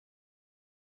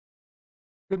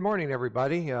Good morning,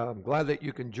 everybody. I'm glad that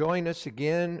you can join us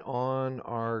again on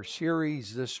our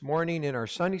series this morning in our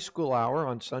Sunday school hour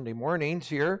on Sunday mornings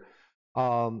here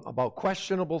about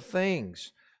questionable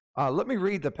things. Let me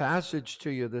read the passage to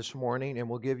you this morning, and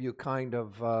we'll give you kind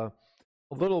of a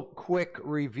little quick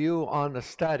review on the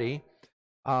study.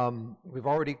 We've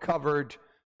already covered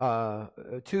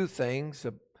two things.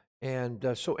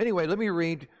 So anyway, let me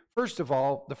read, first of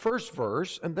all, the first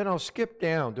verse, and then I'll skip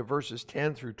down to verses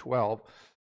 10 through 12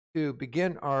 to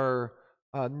begin our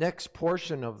next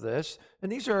portion of this.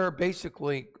 And these are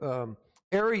basically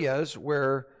areas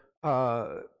where,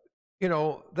 that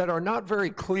are not very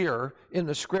clear in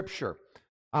the scripture.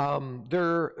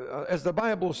 As the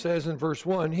Bible says in verse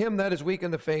 1, him that is weak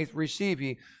in the faith receive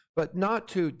ye, but not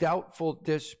to doubtful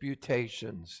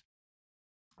disputations.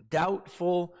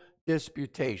 Doubtful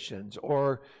disputations,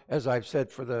 or as I've said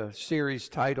for the series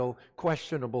title,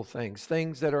 questionable things,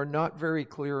 things that are not very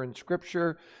clear in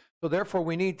Scripture. So therefore,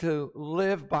 we need to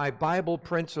live by Bible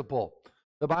principle.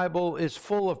 The Bible is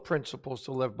full of principles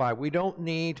to live by. We don't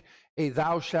need a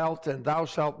thou shalt and thou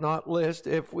shalt not list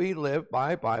if we live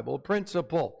by Bible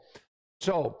principle.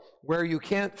 So where you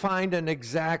can't find an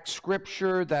exact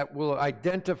scripture that will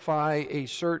identify a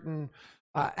certain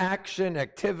action,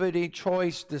 activity,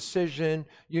 choice, decision,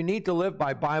 you need to live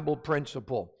by Bible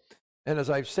principle. And as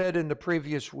I've said in the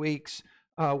previous weeks,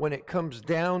 when it comes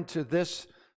down to this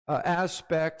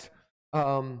aspect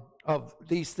of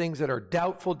these things that are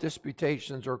doubtful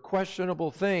disputations or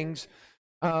questionable things,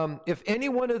 if any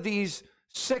one of these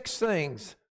six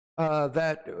things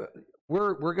that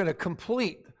we're going to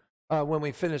complete when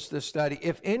we finish this study,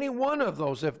 if any one of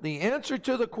those, if the answer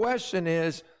to the question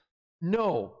is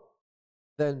no,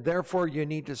 then therefore you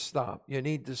need to stop. You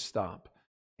need to stop.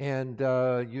 And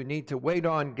you need to wait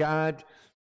on God.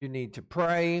 You need to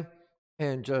pray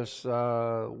and just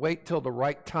wait till the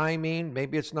right timing.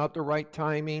 Maybe it's not the right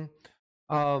timing.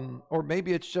 Or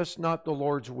maybe it's just not the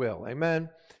Lord's will. Amen?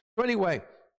 So anyway,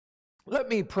 let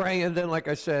me pray. And then, like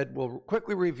I said, we'll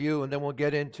quickly review. And then we'll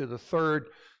get into the third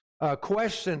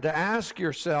question to ask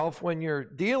yourself when you're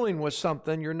dealing with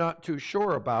something you're not too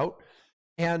sure about.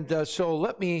 And so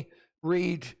let me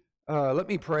pray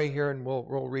here, and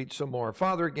we'll read some more.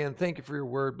 Father, again, thank you for your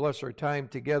word. Bless our time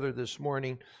together this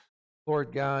morning,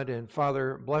 Lord God. And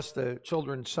Father, bless the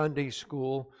children's Sunday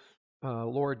school,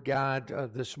 Lord God,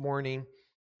 this morning.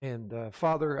 And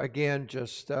Father, again,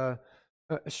 just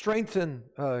strengthen,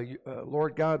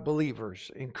 Lord God, believers.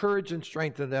 Encourage and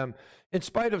strengthen them in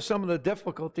spite of some of the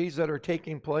difficulties that are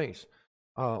taking place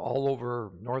all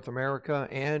over North America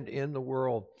and in the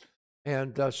world.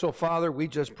 And so, Father, we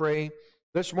just pray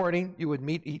this morning you would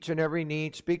meet each and every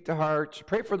need, speak to hearts.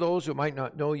 Pray for those who might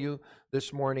not know you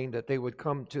this morning, that they would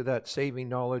come to that saving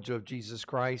knowledge of Jesus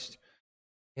Christ.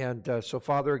 And so,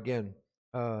 Father, again,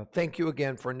 thank you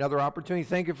again for another opportunity.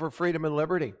 Thank you for freedom and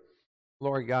liberty,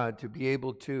 Lord God, to be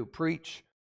able to preach,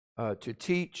 to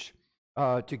teach,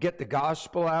 to get the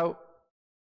gospel out.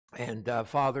 And,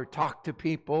 Father, talk to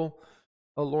people,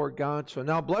 Lord God. So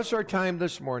now bless our time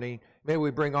this morning. May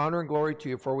we bring honor and glory to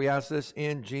you, for we ask this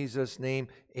in Jesus' name.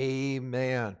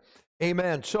 Amen.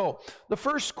 Amen. So the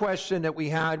first question that we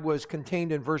had was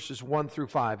contained in verses 1 through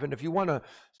 5. And if you want a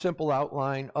simple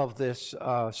outline of this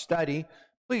study,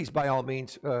 please, by all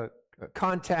means,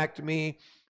 contact me.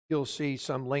 You'll see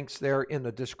some links there in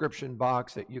the description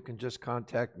box that you can just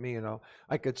contact me, and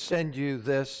I could send you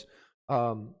this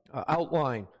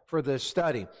outline for this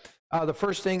study. The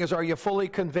first thing is, are you fully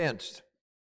convinced?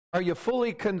 Are you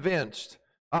fully convinced?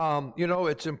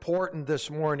 It's important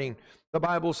this morning. The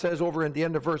Bible says over in the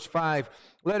end of verse 5,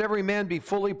 let every man be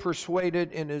fully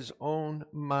persuaded in his own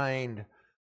mind.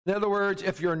 In other words,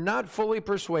 if you're not fully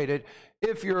persuaded,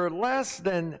 if you're less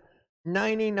than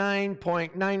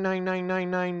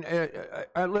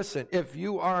 99.99999, listen, if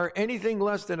you are anything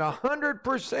less than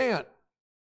 100%,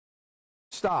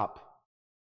 stop.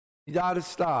 You got to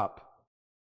stop.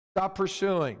 Stop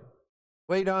pursuing.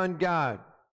 Wait on God.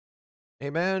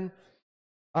 Amen.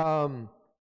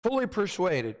 Fully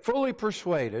persuaded.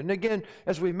 And again,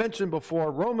 as we mentioned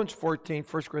before, Romans 14,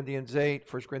 1 Corinthians 8,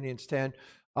 1 Corinthians 10,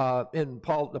 in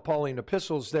the Pauline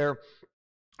epistles there,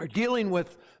 are dealing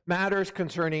with matters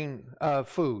concerning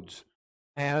foods.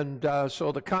 And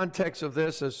so the context of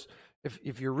this is,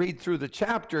 if you read through the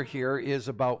chapter here, is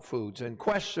about foods and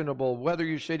questionable whether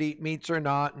you should eat meats or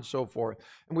not and so forth.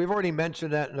 And we've already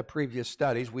mentioned that in the previous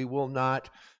studies. We will not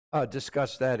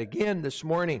discuss that again this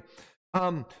morning.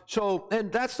 And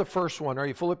that's the first one. Are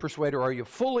you fully persuaded, or are you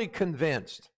fully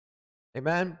convinced?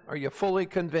 Amen? Are you fully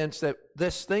convinced that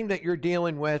this thing that you're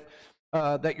dealing with,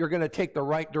 that you're going to take the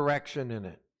right direction in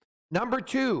it? Number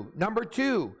two,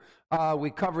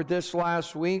 we covered this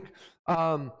last week.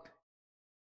 Are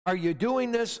you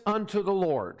doing this unto the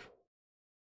Lord?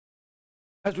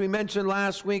 As we mentioned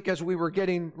last week, as we were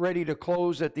getting ready to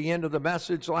close at the end of the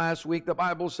message last week, the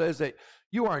Bible says that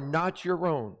you are not your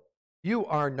own. You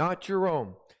are not your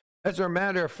own. As a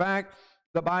matter of fact,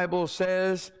 the Bible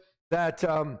says that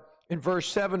in verse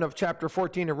 7 of chapter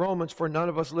 14 of Romans, for none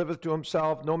of us liveth to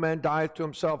himself, no man dieth to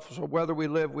himself. So whether we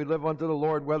live unto the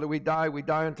Lord. Whether we die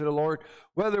unto the Lord.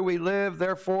 Whether we live,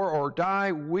 therefore, or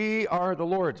die, we are the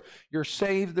Lord's. You're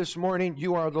saved this morning,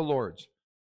 you are the Lord's.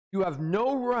 You have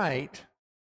no right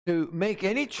to make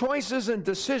any choices and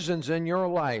decisions in your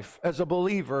life as a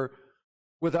believer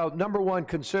without, number one,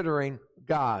 considering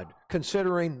God,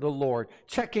 considering the Lord,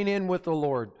 checking in with the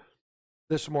Lord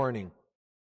this morning.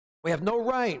 We have no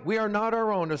right. We are not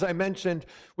our own. As I mentioned,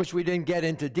 which we didn't get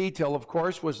into detail, of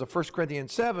course, was the 1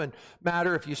 Corinthians 7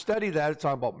 matter. If you study that, it's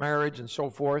talking about marriage and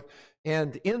so forth.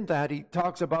 And in that, he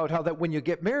talks about how that when you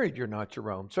get married, you're not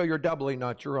your own. So you're doubly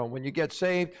not your own. When you get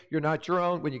saved, you're not your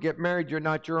own. When you get married, you're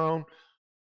not your own.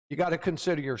 You got to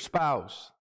consider your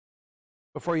spouse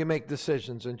before you make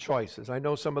decisions and choices. I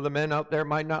know some of the men out there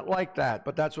might not like that,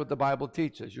 but that's what the Bible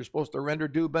teaches. You're supposed to render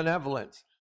due benevolence.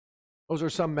 Those are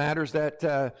some matters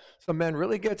that some men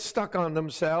really get stuck on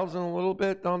themselves and a little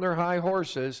bit on their high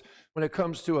horses when it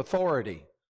comes to authority.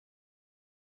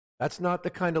 That's not the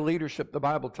kind of leadership the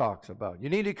Bible talks about. You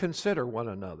need to consider one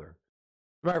another.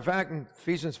 As a matter of fact, in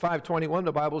Ephesians 5:21,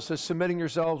 the Bible says, submitting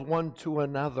yourselves one to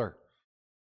another.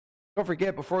 Don't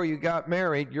forget, before you got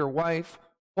married, your wife,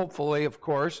 hopefully, of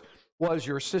course, was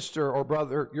your sister or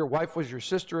brother. Your wife was your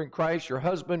sister in Christ. Your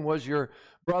husband was your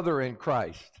brother in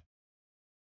Christ.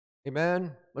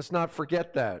 Amen? Let's not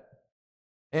forget that.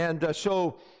 And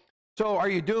so are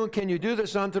you can you do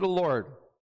this unto the Lord?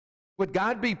 Would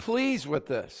God be pleased with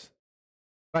this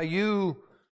by you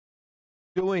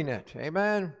doing it?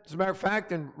 Amen? As a matter of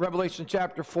fact, in Revelation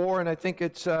chapter 4, and I think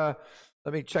it's...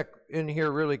 let me check in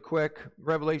here really quick.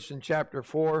 Revelation chapter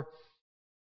 4.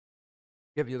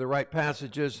 Give you the right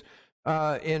passages.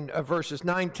 In verses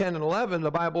 9, 10, and 11,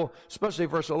 the Bible, especially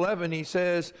verse 11, he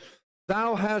says,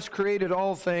 thou hast created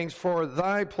all things for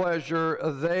thy pleasure.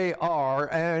 They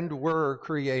are and were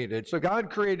created. So God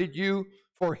created you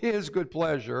for his good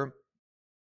pleasure.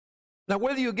 Now,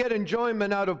 whether you get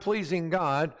enjoyment out of pleasing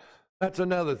God, that's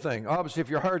another thing. Obviously, if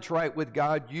your heart's right with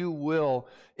God, you will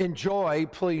enjoy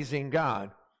pleasing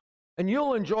God. And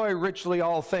you'll enjoy richly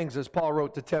all things, as Paul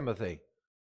wrote to Timothy.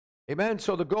 Amen?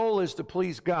 So the goal is to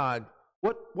please God.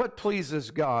 What pleases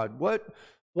God?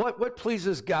 What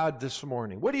pleases God this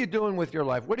morning? What are you doing with your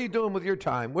life? What are you doing with your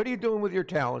time? What are you doing with your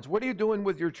talents? What are you doing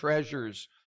with your treasures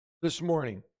this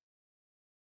morning?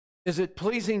 Is it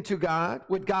pleasing to God?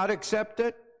 Would God accept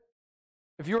it?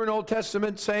 If you were an Old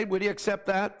Testament saint, would he accept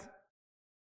that?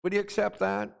 Would he accept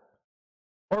that?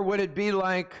 Or would it be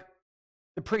like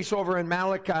the priests over in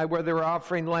Malachi where they were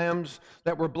offering lambs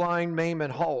that were blind, maimed,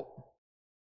 and halt?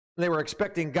 They were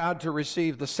expecting God to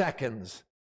receive the seconds.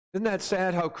 Isn't that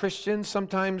sad how Christians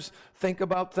sometimes think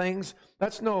about things?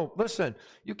 Listen,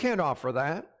 you can't offer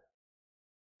that.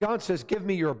 God says, give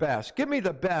me your best. Give me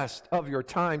the best of your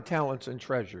time, talents, and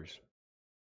treasures.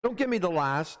 Don't give me the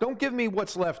last. Don't give me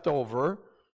what's left over.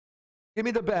 Give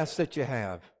me the best that you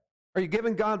have. Are you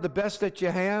giving God the best that you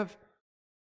have?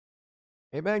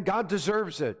 Amen. God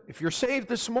deserves it. If you're saved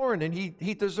this morning,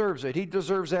 he deserves it. He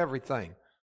deserves everything.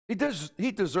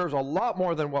 He deserves a lot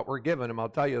more than what we're giving him, I'll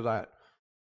tell you that.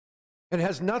 And it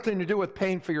has nothing to do with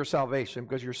paying for your salvation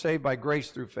because you're saved by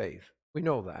grace through faith. We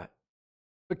know that.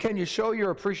 But can you show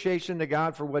your appreciation to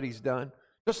God for what he's done?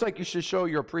 Just like you should show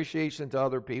your appreciation to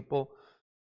other people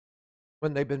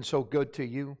when they've been so good to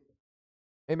you.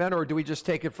 Amen? Or do we just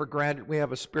take it for granted? We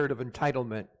have a spirit of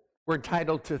entitlement. We're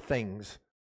entitled to things.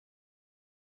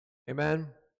 Amen?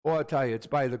 Well, I tell you, it's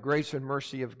by the grace and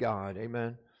mercy of God.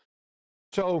 Amen?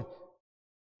 So,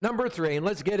 number 3, and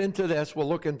let's get into this. We'll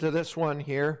look into this one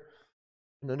here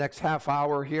in the next half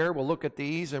hour here. We'll look at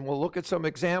these, and we'll look at some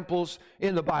examples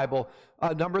in the Bible.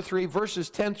 Number 3, verses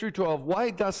 10 through 12. Why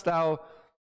dost thou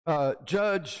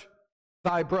judge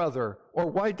thy brother? Or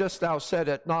why dost thou set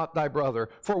it not thy brother?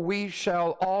 For we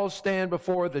shall all stand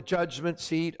before the judgment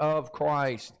seat of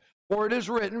Christ. For it is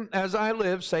written, as I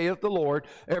live, saith the Lord,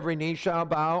 every knee shall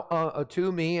bow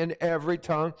to me, and every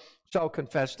tongue shall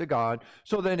confess to God.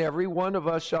 So then every one of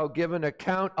us shall give an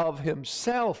account of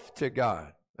himself to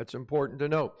God. That's important to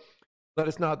note. Let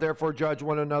us not therefore judge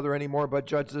one another anymore, but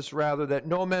judge this rather, that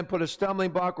no man put a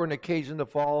stumbling block or an occasion to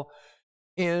fall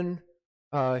in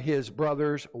his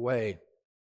brother's way.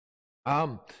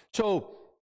 So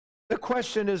the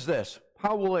question is this: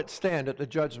 how will it stand at the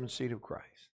judgment seat of Christ?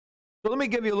 So let me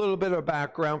give you a little bit of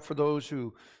background for those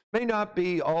who may not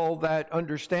be all that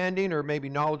understanding or maybe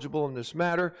knowledgeable in this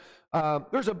matter.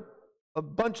 There's a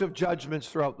bunch of judgments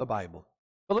throughout the Bible.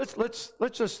 But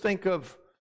let's just think of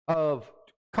a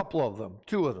couple of them,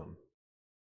 two of them.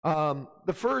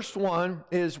 The first one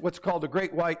is what's called the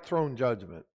Great White Throne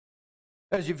Judgment.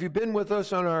 As if you've been with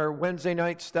us on our Wednesday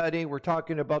night study, we're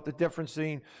talking about the difference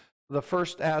in the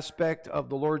first aspect of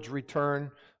the Lord's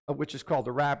return, which is called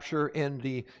the rapture, at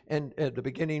the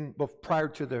beginning, prior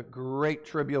to the Great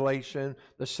Tribulation,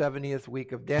 the 70th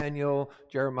week of Daniel,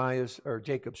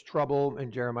 Jacob's trouble in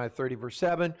Jeremiah 30, verse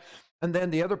 7. And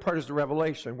then the other part is the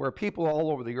Revelation, where people all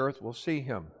over the earth will see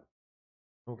him.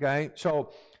 Okay?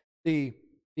 So the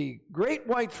Great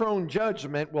White Throne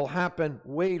Judgment will happen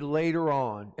way later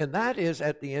on, and that is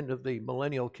at the end of the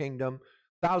millennial kingdom,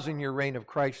 1,000-year reign of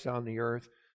Christ on the earth.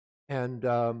 And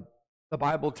the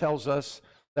Bible tells us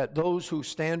that those who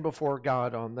stand before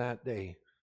God on that day,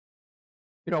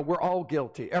 we're all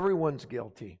guilty. Everyone's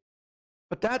guilty.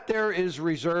 But that there is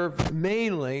reserved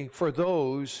mainly for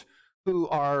those who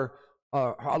are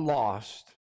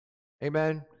lost.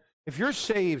 Amen? If you're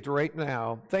saved right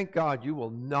now, thank God you will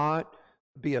not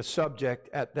be a subject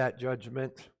at that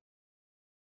judgment.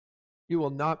 You will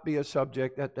not be a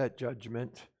subject at that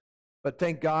judgment. But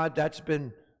thank God that's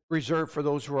been reserved for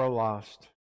those who are lost.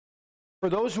 For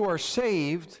those who are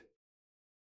saved,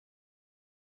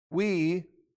 we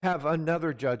have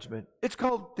another judgment. It's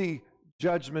called the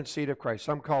judgment seat of Christ.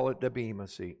 Some call it the Bema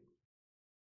seat.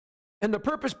 And the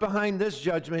purpose behind this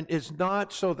judgment is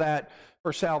not so that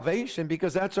for salvation,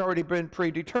 because that's already been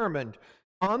predetermined.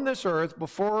 On this earth,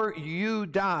 before you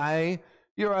die,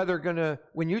 you're either going to,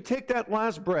 when you take that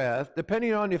last breath,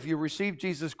 depending on if you receive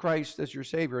Jesus Christ as your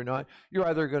Savior or not, you're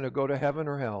either going to go to heaven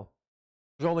or hell.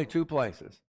 There's only two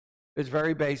places. It's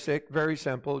very basic, very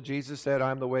simple. Jesus said,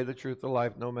 I'm the way, the truth, the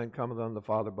life. No man cometh unto the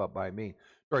Father but by me.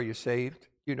 So are you saved?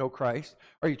 Do you know Christ?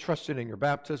 Are you trusting in your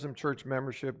baptism, church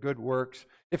membership, good works?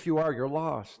 If you are, you're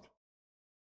lost.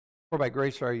 For by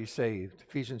grace are you saved.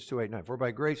 Ephesians 2:8-9. For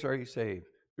by grace are you saved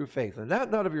through faith. And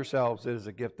that not of yourselves, it is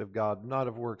a gift of God, not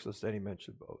of works, lest any man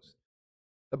should boast.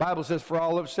 The Bible says, for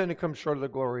all have sinned and come short of the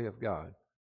glory of God.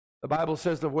 The Bible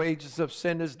says the wages of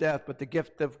sin is death, but the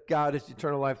gift of God is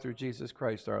eternal life through Jesus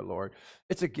Christ our Lord.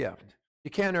 It's a gift. You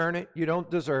can't earn it. You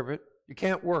don't deserve it. You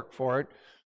can't work for it.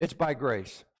 It's by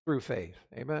grace through faith.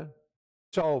 Amen?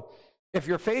 So if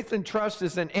your faith and trust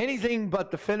is in anything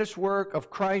but the finished work of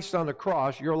Christ on the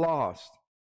cross, you're lost.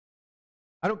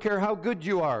 I don't care how good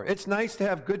you are. It's nice to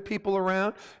have good people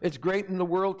around. It's great in the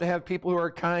world to have people who are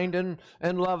kind and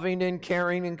loving and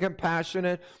caring and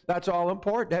compassionate. That's all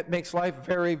important. That makes life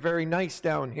very, very nice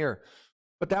down here.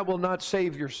 But that will not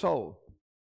save your soul.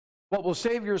 What will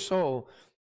save your soul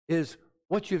is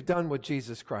what you've done with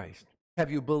Jesus Christ. Have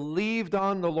you believed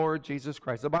on the Lord Jesus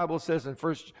Christ? The Bible says in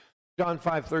 1 John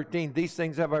 5:13, these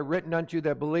things have I written unto you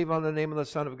that believe on the name of the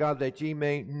Son of God, that ye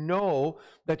may know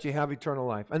that ye have eternal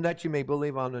life, and that ye may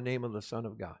believe on the name of the Son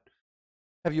of God.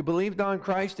 Have you believed on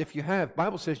Christ? If you have, the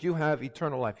Bible says you have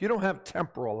eternal life. You don't have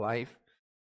temporal life.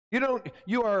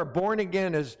 You are born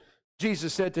again, as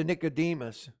Jesus said to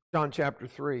Nicodemus, John chapter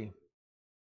 3.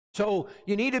 So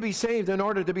you need to be saved in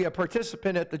order to be a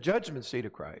participant at the judgment seat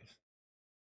of Christ.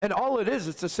 And all it is,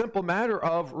 it's a simple matter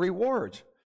of rewards.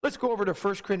 Let's go over to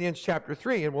 1 Corinthians chapter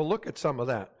 3, and we'll look at some of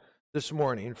that this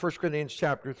morning in 1 Corinthians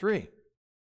chapter 3.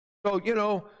 So,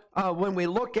 when we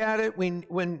look at it, when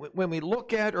we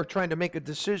look at or trying to make a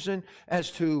decision as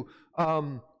to,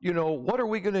 what are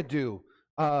we going to do?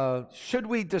 Should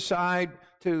we decide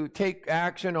to take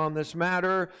action on this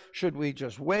matter? Should we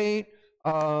just wait?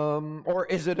 Or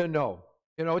is it a no?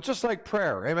 It's just like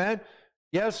prayer, amen?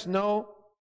 Yes, no,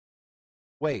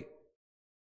 wait.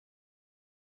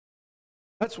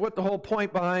 That's what the whole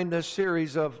point behind this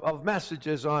series of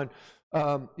messages on,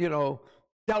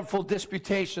 doubtful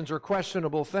disputations or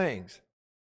questionable things.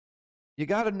 You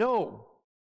got to know,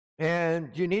 and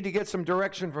you need to get some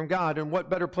direction from God. And what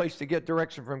better place to get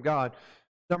direction from God?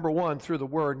 Number one, through the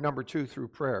Word. Number two, through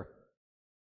prayer.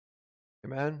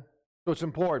 Amen? So it's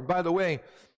important. By the way,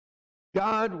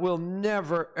 God will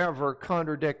never, ever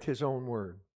contradict His own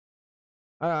Word.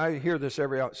 I hear this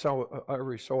every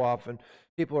so often.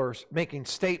 People are making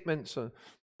statements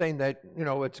saying that,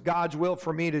 it's God's will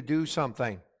for me to do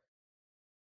something.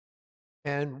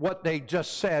 And what they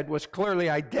just said was clearly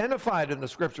identified in the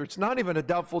Scripture. It's not even a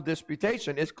doubtful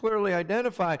disputation. It's clearly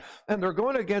identified. And they're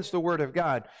going against the Word of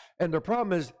God. And the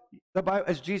problem is,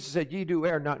 as Jesus said, ye do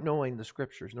err, not knowing the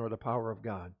Scriptures, nor the power of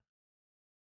God.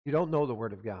 You don't know the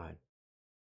Word of God.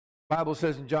 Bible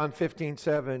says in John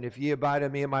 15:7, if ye abide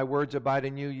in me and my words abide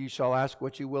in you, ye shall ask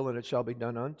what you will, and it shall be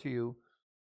done unto you.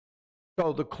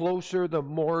 So the closer, the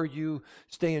more you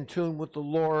stay in tune with the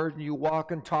Lord, and you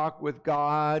walk and talk with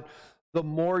God, the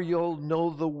more you'll know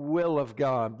the will of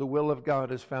God. The will of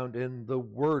God is found in the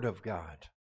Word of God.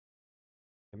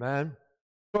 Amen?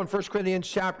 So in 1 Corinthians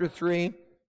chapter 3,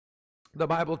 the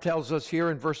Bible tells us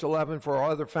here in verse 11, for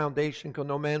all other foundation can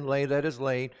no man lay that is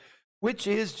laid, which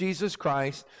is Jesus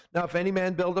Christ. Now, if any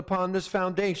man build upon this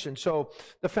foundation. So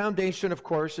the foundation, of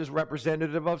course, is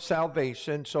representative of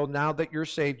salvation. So now that you're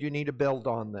saved, you need to build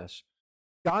on this.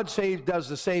 God does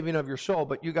the saving of your soul,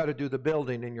 but you got to do the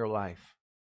building in your life.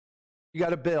 You got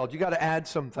to build. You got to add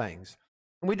some things.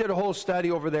 And we did a whole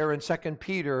study over there in 2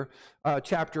 Peter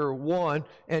chapter 1.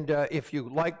 And if you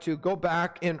like to go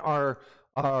back in our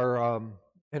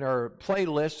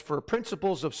playlist for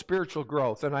principles of spiritual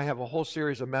growth, and I have a whole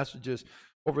series of messages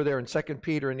over there in 2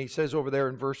 Peter, and he says over there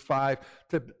in verse 5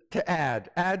 to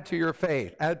add to your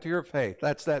faith, add to your faith.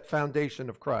 That's that foundation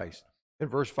of Christ in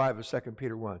verse 5 of 2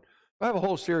 Peter 1. I have a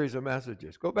whole series of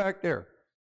messages. Go back there.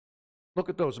 Look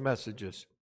at those messages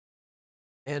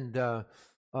and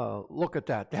look at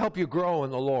that to help you grow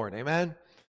in the Lord. Amen?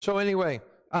 So anyway,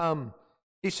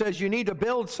 he says you need to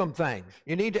build some things.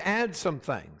 You need to add some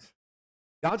things.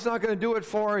 God's not going to do it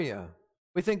for you.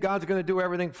 We think God's going to do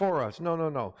everything for us. No, no,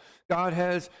 no.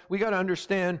 We got to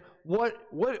understand what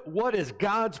is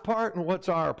God's part and what's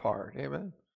our part.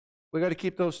 Amen? We got to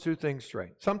keep those two things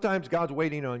straight. Sometimes God's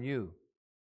waiting on you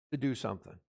to do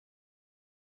something.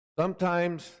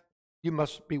 Sometimes you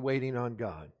must be waiting on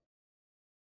God.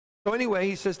 So anyway,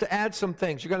 he says to add some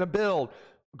things. You're going to build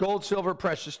gold, silver,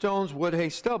 precious stones, wood, hay,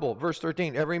 stubble. Verse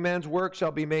 13, every man's work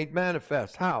shall be made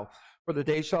manifest. How? For the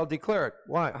day shall declare it.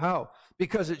 Why? How?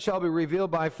 Because it shall be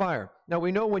revealed by fire. Now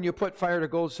we know when you put fire to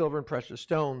gold, silver, and precious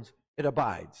stones, it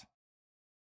abides.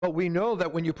 But we know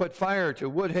that when you put fire to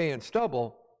wood, hay, and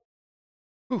stubble,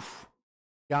 poof,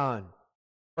 gone,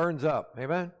 burns up.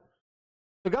 Amen?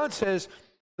 So God says,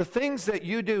 the things that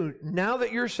you do now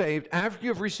that you're saved, after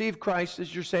you've received Christ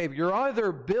as your Savior, you're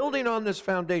either building on this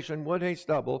foundation, wood, hay,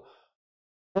 stubble,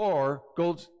 or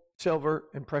gold, silver,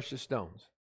 and precious stones.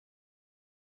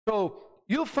 So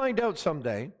you'll find out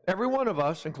someday, every one of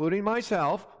us, including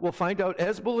myself, will find out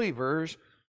as believers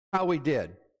how we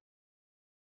did.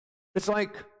 It's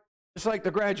like the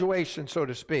graduation, so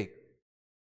to speak.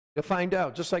 You'll find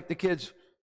out, just like the kids,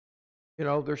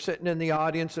 they're sitting in the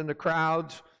audience in the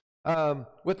crowds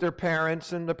with their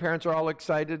parents, and the parents are all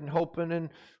excited and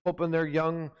hoping their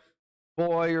young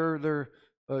boy or their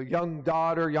young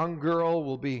daughter, young girl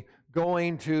will be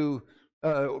going to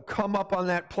come up on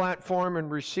that platform and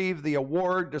receive the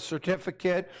award, the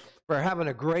certificate for having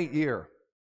a great year.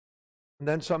 And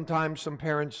then sometimes some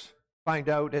parents find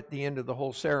out at the end of the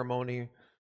whole ceremony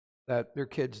that their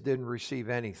kids didn't receive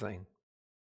anything.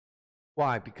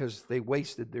 Why? Because they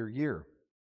wasted their year.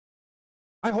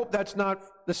 I hope that's not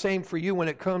the same for you when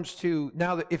it comes to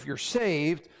now that if you're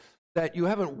saved, that you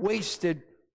haven't wasted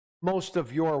most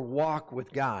of your walk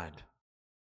with God.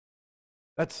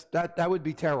 That would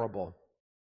be terrible.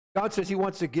 God says he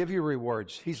wants to give you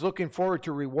rewards. He's looking forward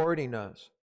to rewarding us.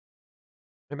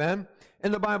 Amen?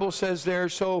 And the Bible says there,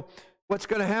 so what's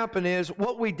going to happen is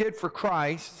what we did for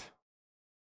Christ,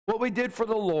 what we did for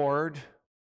the Lord,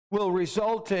 will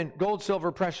result in gold,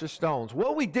 silver, precious stones.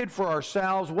 What we did for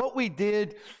ourselves, what we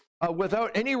did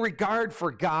without any regard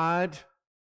for God,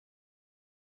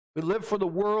 we live for the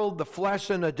world, the flesh,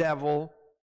 and the devil,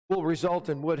 will result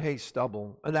in wood, hay,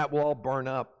 stubble, and that will all burn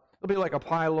up. It'll be like a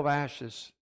pile of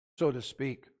ashes, so to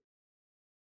speak.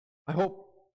 I hope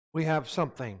we have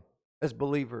something as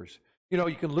believers.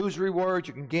 You can lose rewards,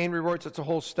 you can gain rewards. It's a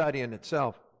whole study in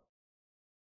itself.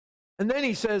 And then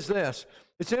he says this.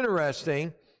 It's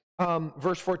interesting.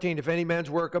 Verse 14, if any man's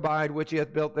work abide, which he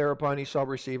hath built thereupon, he shall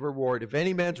receive reward. If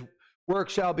any man's work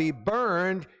shall be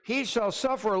burned, he shall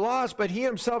suffer loss, but he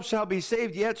himself shall be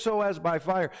saved, yet so as by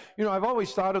fire. I've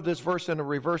always thought of this verse in a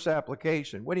reverse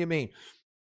application. What do you mean?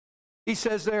 He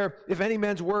says there, if any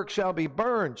man's work shall be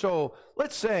burned. So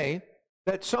let's say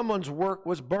that someone's work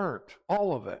was burnt,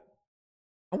 all of it.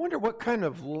 I wonder what kind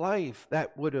of life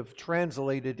that would have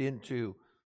translated into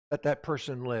that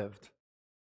person lived.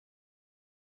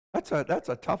 That's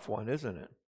a tough one, isn't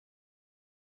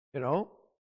it?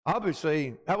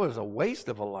 Obviously, that was a waste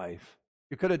of a life.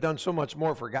 You could have done so much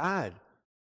more for God.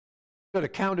 Could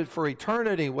have counted for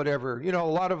eternity, whatever. A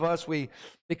lot of us,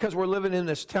 because we're living in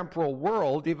this temporal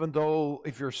world, even though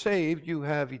if you're saved, you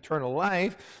have eternal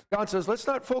life, God says, let's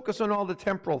not focus on all the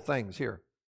temporal things here.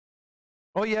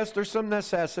 Oh, yes, there's some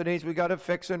necessities we got to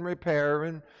fix and repair,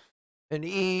 and and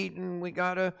eat, and we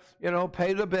got to,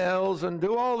 pay the bills and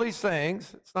do all these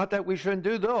things. It's not that we shouldn't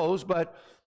do those, but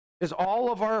is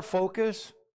all of our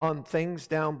focus on things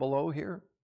down below here?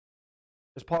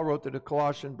 As Paul wrote to the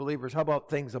Colossian believers, how about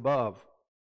things above?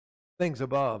 Things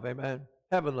above, amen?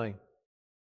 Heavenly,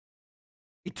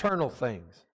 eternal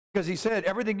things. Because he said,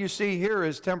 everything you see here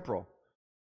is temporal.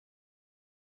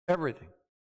 Everything.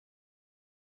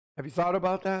 Have you thought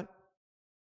about that?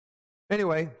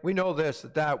 Anyway, we know this,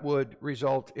 that would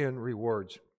result in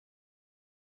rewards.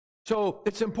 So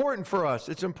it's important for us.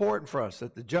 It's important for us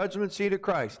that the judgment seat of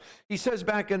Christ. He says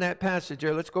back in that passage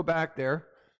there, let's go back there,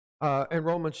 in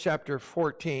Romans chapter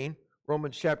 14.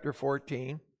 Romans chapter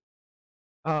 14.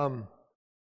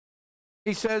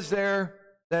 He says there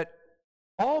that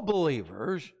all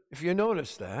believers, if you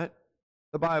notice that,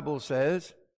 the Bible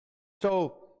says,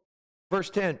 so verse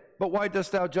 10, but why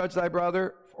dost thou judge thy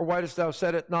brother? Or why dost thou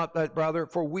set it not thy brother?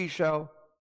 For we shall,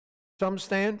 some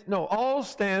stand? No, all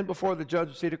stand before the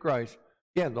judgment seat of Christ.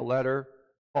 Again, the letter,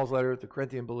 Paul's letter to the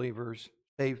Corinthian believers,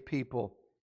 saved people,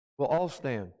 will all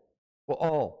stand. Will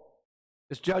all.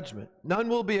 It's judgment. None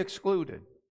will be excluded.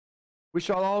 We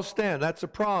shall all stand. That's a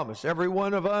promise. Every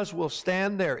one of us will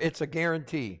stand there. It's a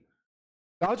guarantee.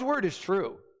 God's word is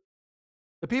true.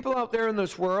 The people out there in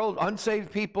this world,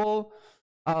 unsaved people,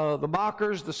 the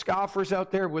mockers, the scoffers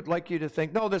out there would like you to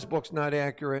think, no, this book's not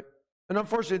accurate. And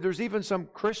unfortunately, there's even some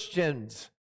Christians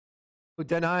who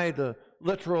deny the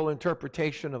literal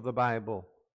interpretation of the Bible.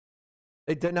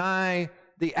 They deny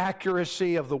the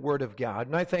accuracy of the Word of God.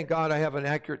 And I thank God I have an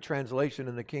accurate translation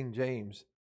in the King James.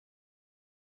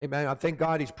 Amen. I thank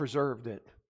God He's preserved it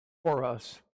for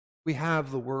us. We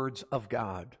have the words of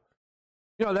God.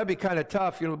 That'd be kind of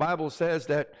tough. The Bible says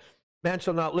that man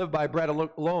shall not live by bread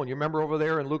alone. You remember over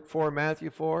there in Luke 4,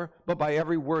 Matthew 4? But by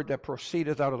every word that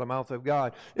proceedeth out of the mouth of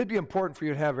God. It'd be important for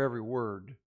you to have every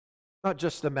word. Not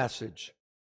just the message.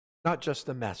 Not just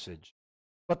the message.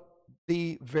 But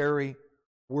the very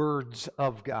words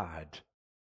of God.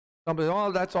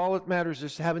 Somebody, that's all that matters,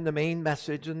 is having the main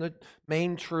message and the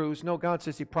main truths. No, God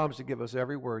says He promised to give us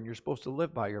every word, and you're supposed to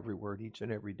live by every word each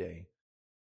and every day.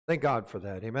 Thank God for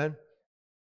that. Amen?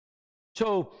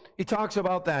 So he talks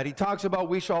about that. He talks about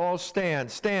we shall all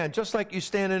stand. Stand, just like you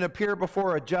stand and appear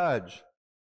before a judge.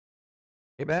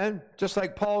 Amen? Just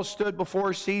like Paul stood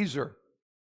before Caesar.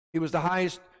 He was the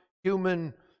highest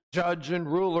human judge and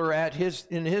ruler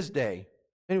in his day.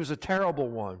 And he was a terrible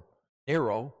one.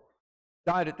 Nero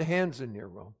died at the hands of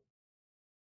Nero.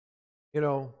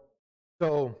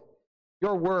 So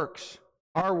your works,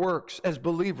 our works as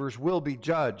believers will be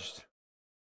judged.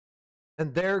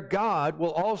 And their God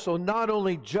will also not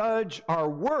only judge our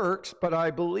works, but I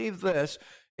believe this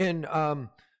in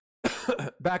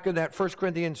back in that 1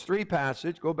 Corinthians 3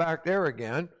 passage. Go back there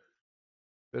again.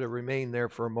 Better remain there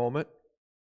for a moment.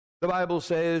 The Bible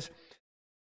says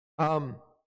in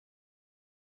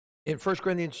 1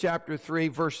 Corinthians chapter 3,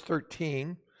 verse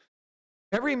 13,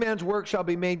 every man's work shall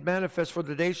be made manifest, for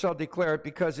the day shall declare it,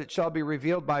 because it shall be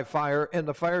revealed by fire, and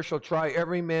the fire shall try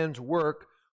every man's work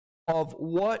of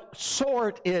what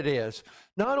sort it is.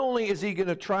 Not only is He going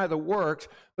to try the works,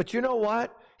 but you know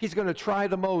what? He's going to try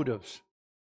the motives.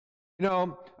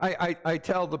 I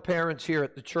tell the parents here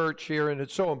at the church here, and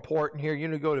it's so important here.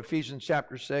 Go to Ephesians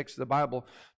chapter 6. The Bible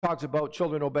talks about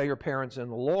children obey your parents in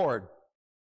the Lord.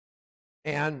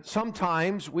 And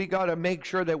sometimes we got to make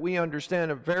sure that we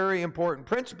understand a very important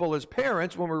principle as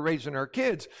parents when we're raising our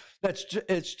kids.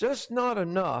 It's just not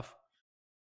enough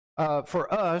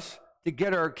for us to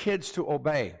get our kids to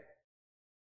obey.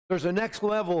 There's a next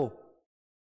level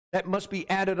that must be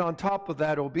added on top of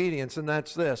that obedience, and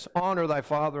that's this: honor thy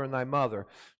father and thy mother.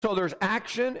 So there's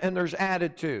action and there's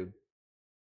attitude.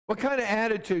 What kind of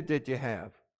attitude did you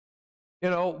have?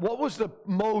 What was the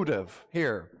motive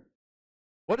here?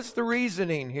 What is the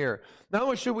reasoning here? Not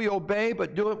only should we obey,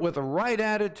 but do it with a right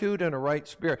attitude and a right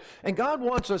spirit. And God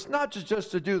wants us not just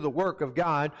to do the work of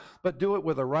God, but do it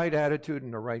with a right attitude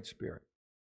and a right spirit.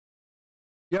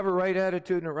 You have a right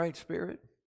attitude and a right spirit?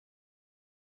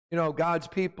 God's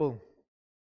people,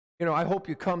 I hope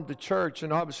you come to church,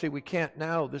 and obviously we can't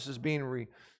now. This is being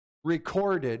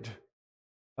recorded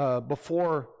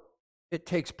before it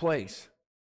takes place.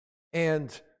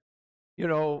 And,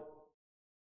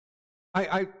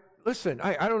 I listen,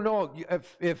 I don't know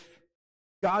if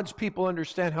God's people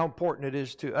understand how important it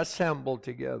is to assemble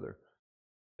together.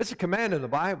 It's a command in the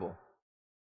Bible.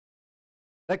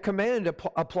 That command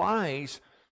applies.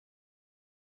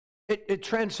 It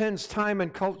transcends time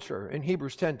and culture in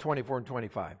Hebrews 10, 24 and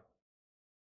 25.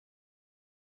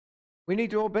 We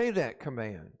need to obey that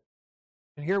command.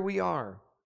 And here we are.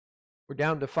 We're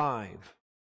down to 5.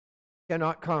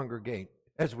 cannot congregate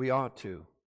as we ought to.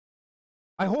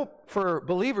 I hope for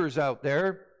believers out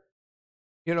there,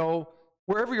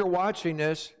 wherever you're watching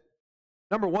this,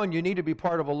 number one, you need to be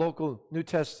part of a local New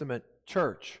Testament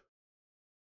church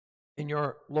in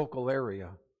your local area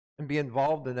and be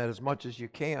involved in that as much as you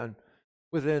can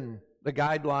within the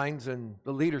guidelines and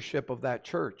the leadership of that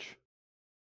church.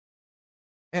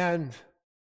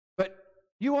 But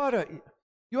you ought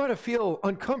to feel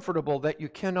uncomfortable that you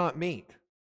cannot meet.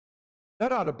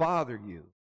 That ought to bother you.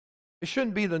 It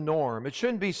shouldn't be the norm. It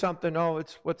shouldn't be something,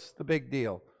 what's the big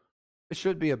deal? It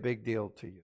should be a big deal to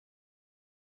you.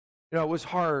 It was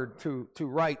hard to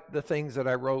write the things that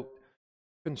I wrote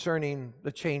concerning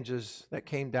the changes that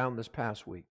came down this past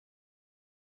week.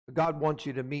 But God wants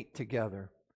you to meet together.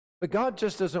 But God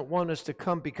just doesn't want us to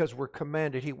come because we're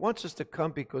commanded. He wants us to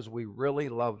come because we really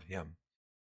love Him.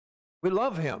 We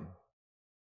love Him.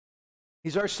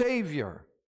 He's our Savior.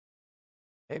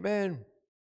 Amen.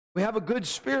 We have a good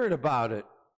spirit about it,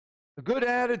 a good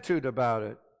attitude about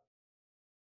it.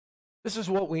 This is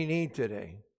what we need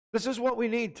today. This is what we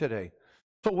need today.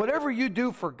 So whatever you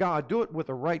do for God, do it with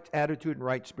the right attitude and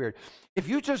right spirit. If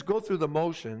you just go through the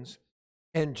motions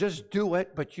and just do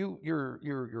it, but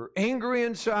you're angry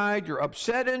inside, you're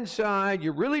upset inside,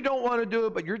 you really don't want to do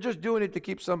it, but you're just doing it to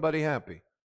keep somebody happy,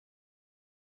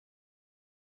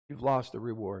 you've lost the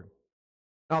reward.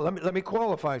 Now let me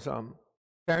qualify something.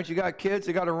 Parents, you got kids,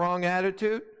 they got a wrong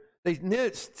attitude, they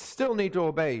still need to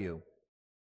obey you.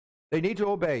 They need to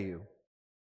obey you.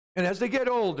 And as they get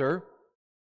older,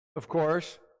 of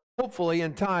course, hopefully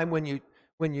in time when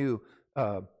you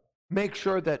make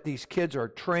sure that these kids are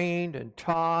trained and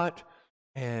taught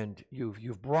and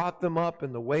you've brought them up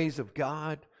in the ways of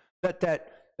God, that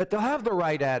they'll have the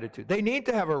right attitude. They need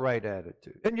to have a right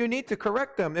attitude. And you need to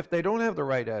correct them if they don't have the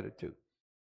right attitude.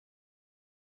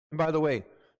 And by the way,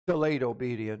 delayed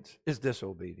obedience is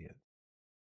disobedience.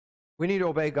 We need to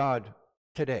obey God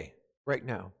today, right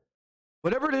now.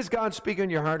 Whatever it is God's speaking in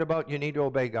your heart about, you need to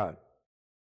obey God.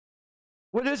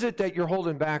 What is it that you're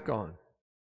holding back on?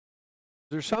 Is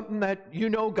there something that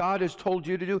God has told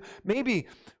you to do? Maybe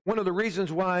one of the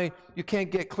reasons why you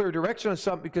can't get clear direction on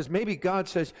something, because maybe God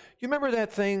says, you remember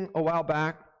that thing a while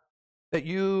back that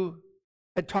you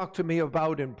had talked to me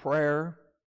about in prayer?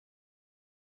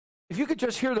 If you could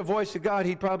just hear the voice of God,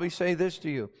 He'd probably say this to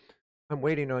you: I'm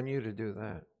waiting on you to do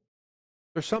that.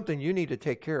 There's something you need to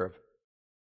take care of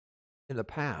in the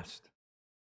past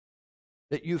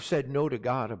that you've said no to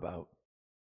God about.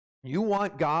 You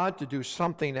want God to do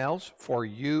something else for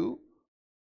you?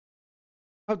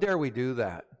 How dare we do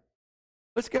that?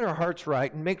 Let's get our hearts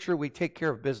right and make sure we take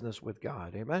care of business with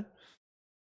God. Amen?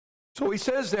 So He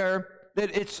says there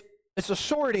that it's a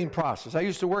sorting process. I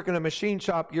used to work in a machine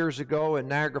shop years ago in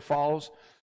Niagara Falls,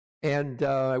 and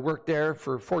I worked there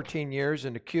for 14 years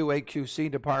in the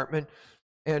QA/QC department,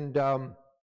 and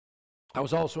I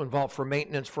was also involved for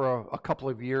maintenance for a couple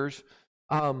of years.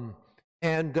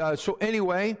 So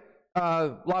anyway,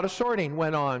 a lot of sorting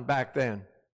went on back then.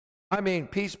 I mean,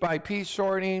 piece by piece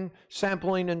sorting,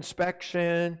 sampling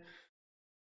inspection.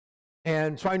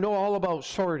 And so I know all about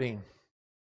sorting.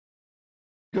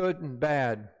 Good and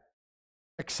bad.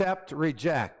 Accept,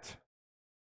 reject.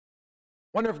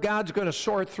 Wonder if God's going to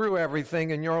sort through everything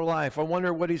in your life. I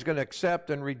wonder what He's going to accept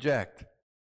and reject.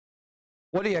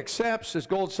 What He accepts is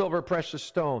gold, silver, precious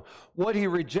stone. What He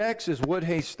rejects is wood,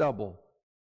 hay, stubble.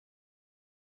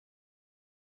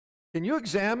 Can you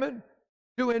examine?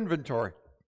 Do inventory.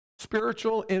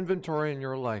 Spiritual inventory in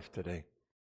your life today.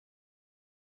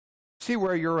 See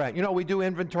where you're at. We do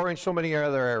inventory in so many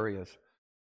other areas.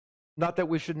 Not that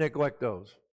we should neglect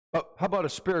those. But how about a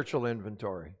spiritual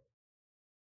inventory?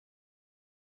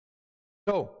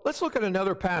 So let's look at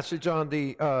another passage on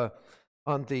the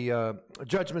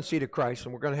judgment seat of Christ,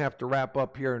 and we're going to have to wrap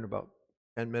up here in about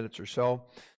 10 minutes or so.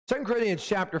 2 Corinthians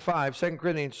chapter 5. 2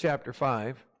 Corinthians chapter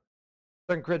 5.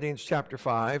 2 Corinthians chapter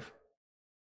 5.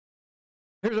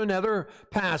 Here's another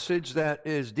passage that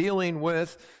is dealing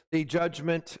with the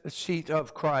judgment seat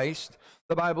of Christ.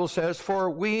 The Bible says, "For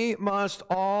we must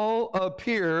all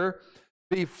appear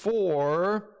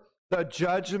before the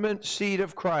judgment seat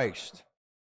of Christ,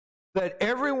 that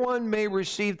everyone may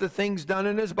receive the things done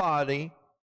in his body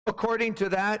according to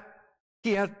that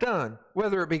he hath done,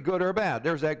 whether it be good or bad."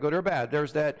 There's that good or bad.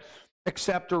 There's that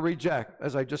accept or reject,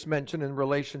 as I just mentioned in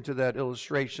relation to that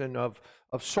illustration of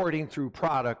sorting through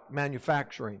product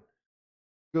manufacturing.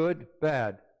 Good,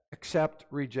 bad, accept,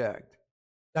 reject.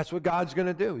 That's what God's going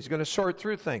to do. He's going to sort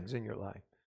through things in your life.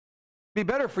 It'd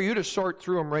be better for you to sort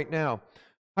through them right now.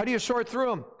 How do you sort through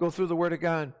them? Go through the Word of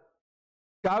God.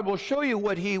 God will show you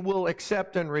what he will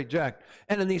accept and reject.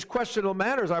 And in these questionable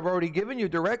matters, I've already given you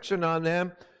direction on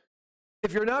them.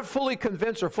 If you're not fully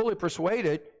convinced or fully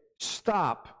persuaded,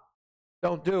 stop.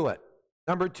 Don't do it.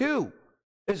 Number two,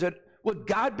 would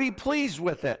God be pleased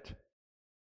with it?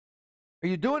 Are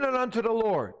you doing it unto the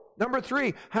Lord? Number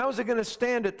three, how is it going to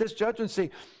stand at this judgment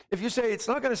seat? If you say it's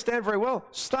not going to stand very well,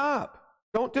 stop.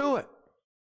 Don't do it.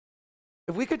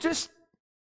 If we could just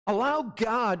allow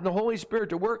God and the Holy Spirit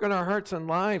to work in our hearts and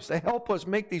lives to help us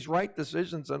make these right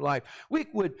decisions in life, we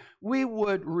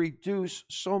would reduce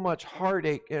so much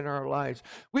heartache in our lives.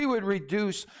 We would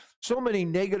reduce so many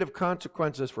negative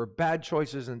consequences for bad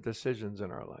choices and decisions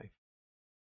in our life.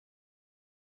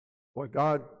 Boy,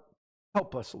 God,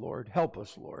 help us, Lord. Help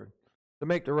us, Lord, to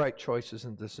make the right choices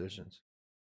and decisions.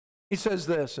 He says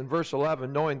this in verse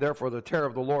 11, knowing therefore the terror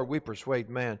of the Lord, we persuade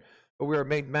man, but we are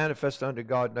made manifest unto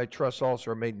God, and I trust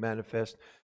also are made manifest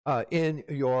in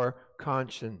your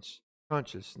consciousness.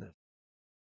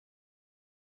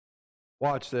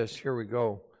 Watch this. Here we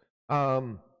go.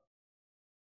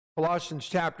 Colossians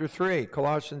chapter 3.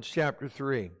 Colossians chapter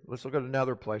 3. Let's look at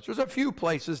another place. There's a few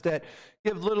places that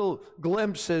give little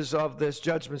glimpses of this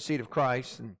judgment seat of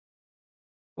Christ. And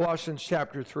Colossians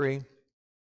chapter 3.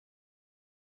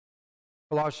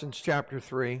 Colossians chapter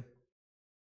 3.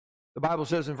 The Bible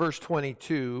says in verse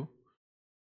 22,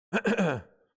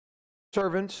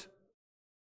 servants,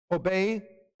 obey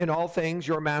in all things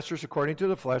your masters according to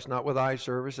the flesh, not with eye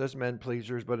service as men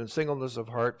pleasers, but in singleness of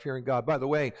heart, fearing God. By the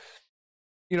way,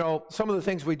 you know, some of the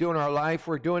things we do in our life,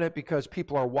 we're doing it because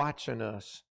people are watching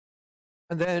us.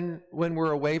 And then when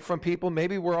we're away from people,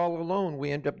 maybe we're all alone.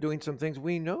 We end up doing some things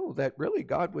we know that really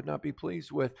God would not be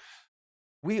pleased with.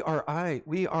 We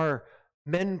are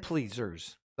men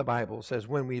pleasers, the Bible says,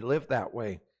 when we live that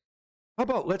way. How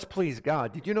about let's please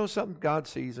God? Did you know something? God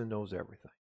sees and knows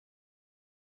everything.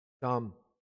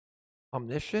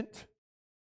 Omniscient,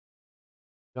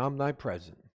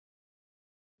 omnipresent.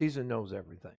 Sees and knows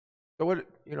everything. So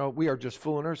we are just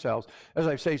fooling ourselves. As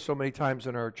I say so many times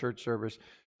in our church service,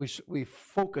 we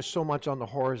focus so much on the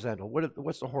horizontal.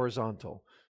 What's the horizontal?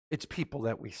 It's people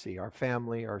that we see, our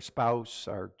family, our spouse,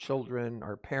 our children,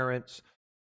 our parents,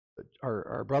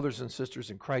 our brothers and sisters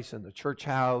in Christ in the church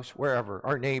house, wherever,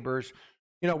 our neighbors.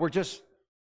 You know, we're just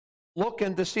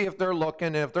looking to see if they're looking.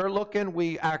 And if they're looking,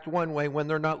 we act one way. When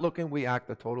they're not looking, we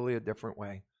act a different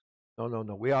way. No.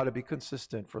 We ought to be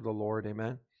consistent for the Lord.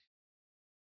 Amen.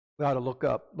 We ought to look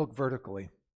up, look vertically,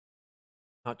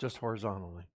 not just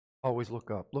horizontally. Always look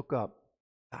up. Look up.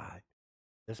 God.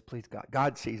 Just please God.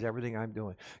 God sees everything I'm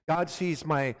doing. God sees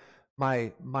my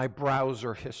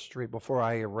browser history before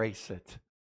I erase it.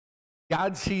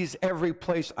 God sees every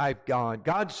place I've gone.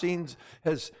 God has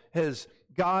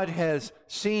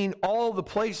seen all the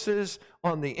places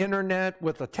on the internet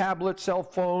with a tablet, cell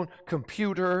phone,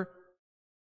 computer.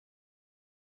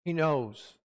 He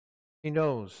knows. He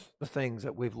knows the things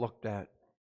that we've looked at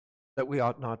that we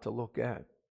ought not to look at.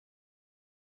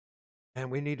 And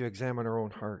we need to examine our own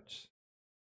hearts.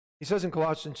 He says in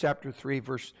Colossians chapter 3,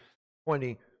 verse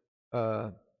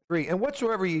 23, and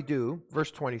whatsoever ye do,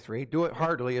 verse 23, do it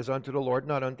heartily as unto the Lord,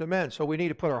 not unto men. So we need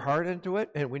to put our heart into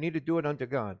it, and we need to do it unto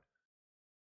God.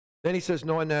 Then he says,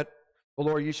 knowing that the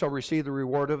Lord, ye shall receive the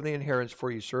reward of the inheritance,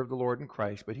 for ye serve the Lord in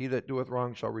Christ. But he that doeth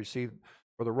wrong shall receive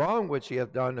for the wrong which he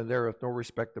hath done, and there hath no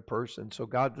respect of person. So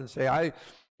God didn't say,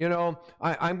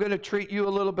 I'm going to treat you a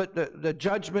little bit, the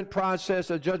judgment process,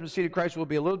 the judgment seat of Christ will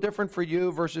be a little different for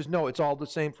you versus no, it's all the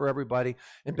same for everybody.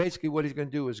 And basically what he's going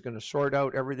to do is going to sort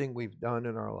out everything we've done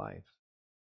in our life.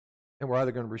 And we're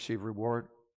either going to receive reward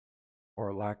or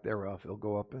a lack thereof. It'll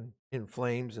go up in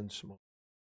flames and smoke.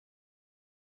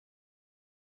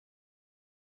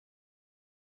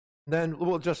 Then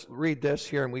we'll just read this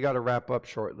here, and we got to wrap up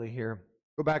shortly here.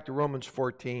 Go back to Romans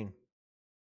 14.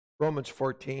 Romans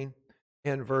 14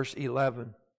 and verse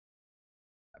 11.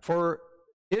 For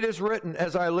it is written,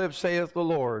 as I live, saith the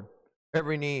Lord,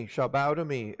 every knee shall bow to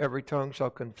me, every tongue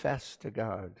shall confess to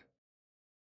God.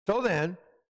 So then,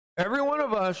 every one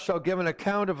of us shall give an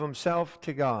account of himself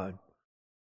to God.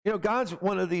 You know, God's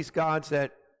one of these gods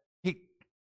that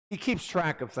he keeps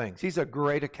track of things. He's a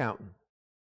great accountant.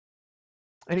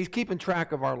 And he's keeping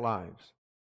track of our lives.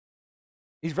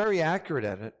 He's very accurate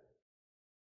at it.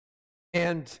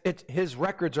 And his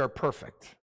records are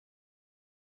perfect.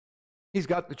 He's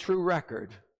got the true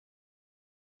record.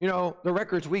 You know, the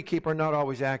records we keep are not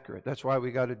always accurate. That's why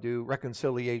we got to do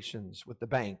reconciliations with the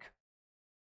bank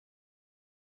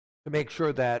to make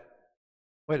sure that,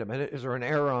 wait a minute, is there an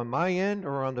error on my end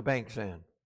or on the bank's end?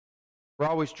 We're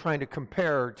always trying to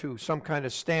compare to some kind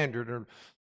of standard or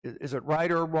Is it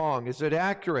right or wrong? Is it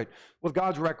accurate? Well,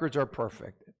 God's records are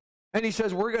perfect. And he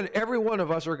says every one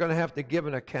of us are going to have to give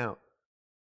an account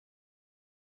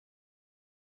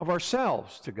of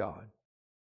ourselves to God.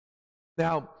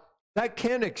 Now, that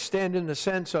can extend in the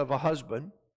sense of a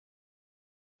husband,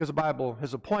 because the Bible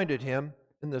has appointed him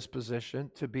in this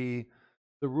position to be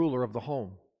the ruler of the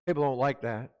home. People don't like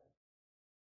that.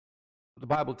 But the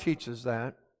Bible teaches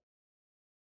that.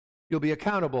 You'll be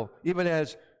accountable, even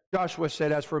as Joshua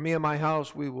said, as for me and my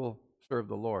house, we will serve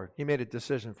the Lord. He made a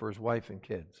decision for his wife and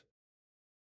kids.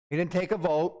 He didn't take a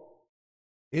vote.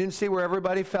 He didn't see where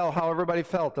everybody felt, how everybody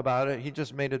felt about it. He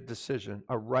just made a decision,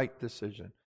 a right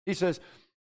decision. He says,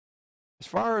 as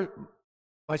far as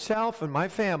myself and my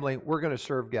family, we're going to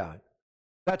serve God.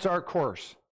 That's our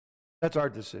course. That's our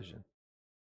decision.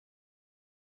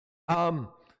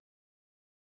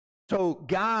 So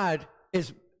God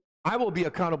is, I will be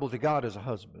accountable to God as a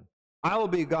husband. I will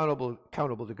be accountable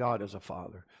to God as a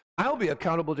father. I will be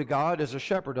accountable to God as a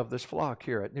shepherd of this flock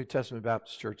here at New Testament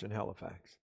Baptist Church in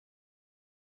Halifax.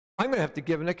 I'm going to have to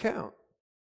give an account.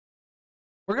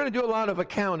 We're going to do a lot of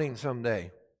accounting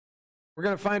someday. We're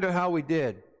going to find out how we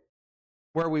did,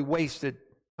 where we wasted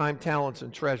time, talents,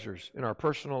 and treasures in our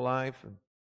personal life and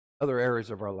other areas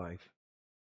of our life.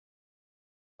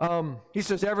 He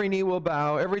says, every knee will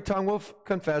bow, every tongue will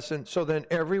confess, and so then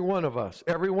every one of us,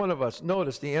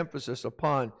 notice the emphasis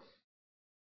upon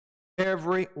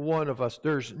every one of us.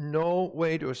 There's no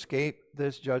way to escape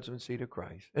this judgment seat of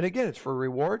Christ. And again, it's for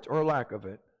rewards or lack of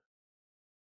it.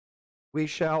 We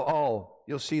shall all,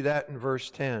 you'll see that in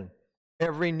verse 10.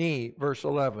 Every knee, verse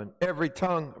 11. Every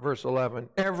tongue, verse 11.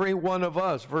 Every one of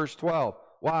us, verse 12.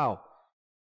 Wow.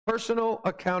 Personal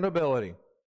accountability.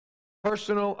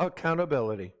 Personal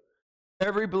accountability.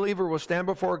 Every believer will stand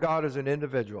before God as an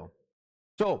individual.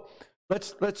 So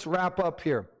let's wrap up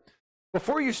here.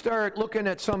 Before you start looking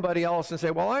at somebody else and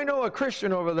say, well, I know a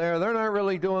Christian over there, they're not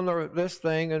really doing this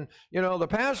thing, and the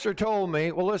pastor told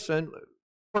me. Well, listen,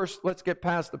 first let's get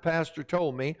past the pastor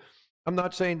told me. I'm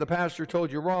not saying the pastor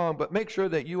told you wrong, but make sure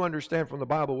that you understand from the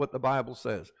Bible what the Bible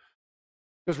says.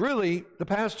 Because really, the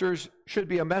pastors should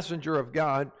be a messenger of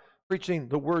God, preaching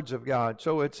the words of God.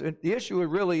 So the issue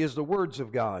really is the words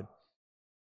of God.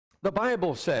 The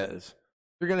Bible says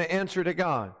you're going to answer to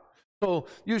God. So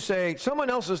you say, someone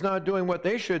else is not doing what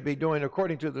they should be doing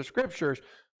according to the Scriptures.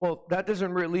 Well, that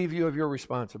doesn't relieve you of your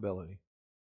responsibility.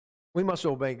 We must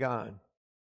obey God.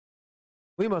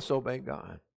 We must obey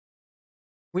God.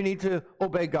 We need to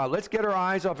obey God. Let's get our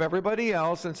eyes off everybody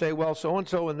else and say, well,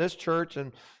 so-and-so in this church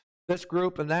and this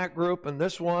group and that group and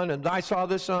this one, and I saw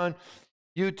this on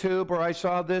YouTube, or I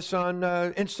saw this on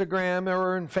Instagram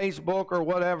or in Facebook or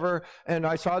whatever, and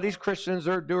I saw these Christians,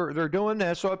 they're doing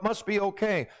this, so it must be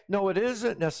okay. No, it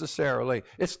isn't necessarily.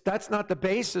 That's not the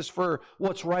basis for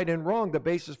what's right and wrong. The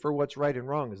basis for what's right and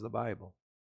wrong is the Bible.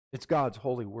 It's God's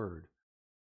holy word.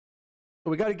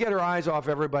 So we got to get our eyes off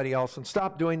everybody else and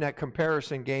stop doing that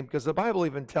comparison game, because the Bible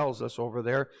even tells us over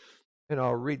there, and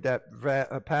I'll read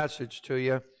that passage to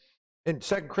you. In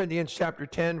 2 Corinthians chapter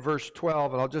 10, verse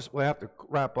 12, and we'll have to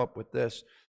wrap up with this.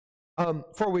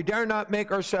 For we dare not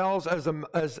make ourselves as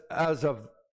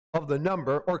of the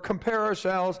number, or compare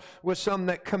ourselves with some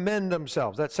that commend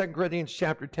themselves. That's 2 Corinthians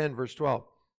chapter 10, verse 12.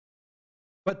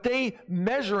 But they,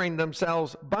 measuring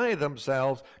themselves by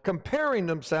themselves, comparing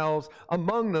themselves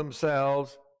among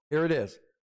themselves, here it is,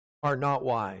 are not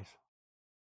wise.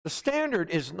 The standard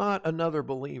is not another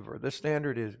believer. The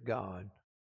standard is God.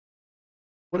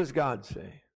 What does God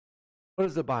say? What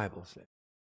does the Bible say?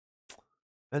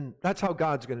 And that's how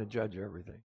God's going to judge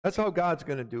everything. That's how God's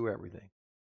going to do everything.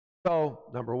 So,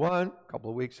 number one, a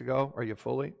couple of weeks ago, are you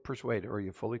fully persuaded? Or are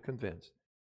you fully convinced?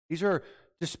 These are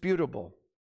disputable,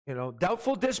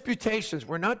 doubtful disputations.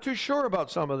 We're not too sure about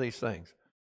some of these things.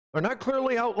 They're not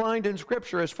clearly outlined in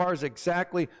Scripture as far as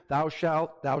exactly thou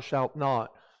shalt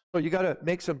not. So you got to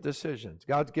make some decisions.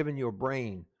 God's given you a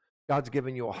brain. God's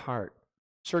given you a heart.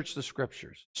 Search the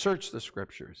Scriptures. Search the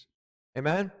Scriptures.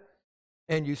 Amen?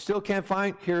 And you still can't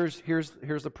find, here's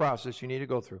the process you need to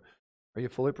go through. Are you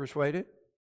fully persuaded?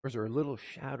 Or is there a little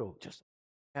shadow, just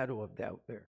a shadow of doubt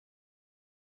there?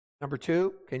 Number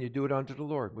two, can you do it unto the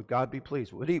Lord? Would God be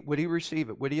pleased? Would he receive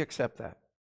it? Would he accept that?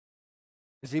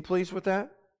 Is he pleased with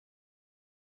that?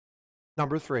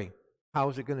 Number three, how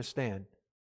is it going to stand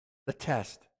the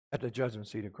test at the judgment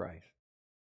seat of Christ?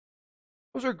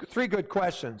 Those are three good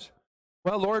questions.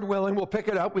 Well, Lord willing, we'll pick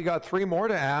it up. We got three more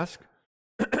to ask.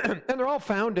 And they're all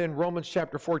found in Romans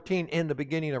chapter 14 in the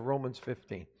beginning of Romans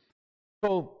 15.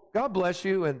 So God bless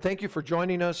you, and thank you for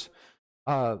joining us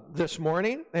this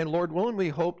morning. And Lord willing, we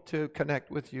hope to connect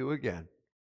with you again.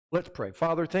 Let's pray.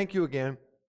 Father, thank you again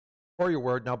for your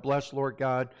word. Now bless, Lord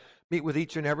God, meet with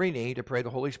each and every need. I pray the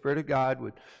Holy Spirit of God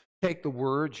would take the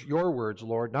words, your words,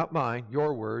 Lord, not mine,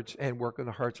 your words, and work in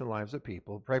the hearts and lives of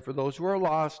people. Pray for those who are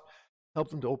lost. Help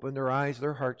them to open their eyes,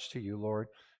 their hearts to you, Lord.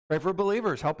 Pray for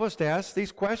believers. Help us to ask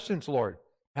these questions, Lord.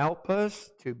 Help us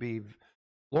to be,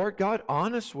 Lord God,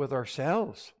 honest with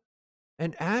ourselves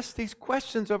and ask these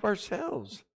questions of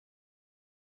ourselves.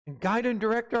 And guide and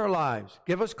direct our lives.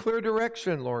 Give us clear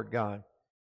direction, Lord God.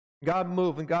 God,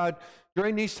 move. And God,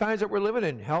 during these times that we're living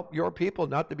in, help your people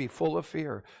not to be full of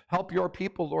fear. Help your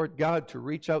people, Lord God, to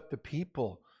reach out to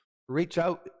people. Reach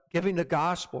out, giving the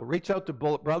gospel. Reach out to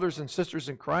brothers and sisters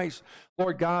in Christ.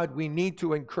 Lord God, we need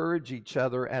to encourage each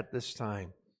other at this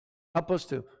time. Help us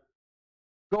to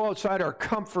go outside our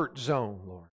comfort zone,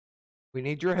 Lord. We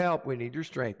need your help. We need your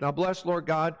strength. Now bless, Lord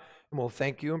God, and we'll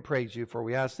thank you and praise you, for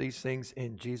we ask these things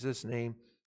in Jesus' name.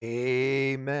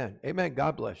 Amen. Amen.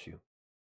 God bless you.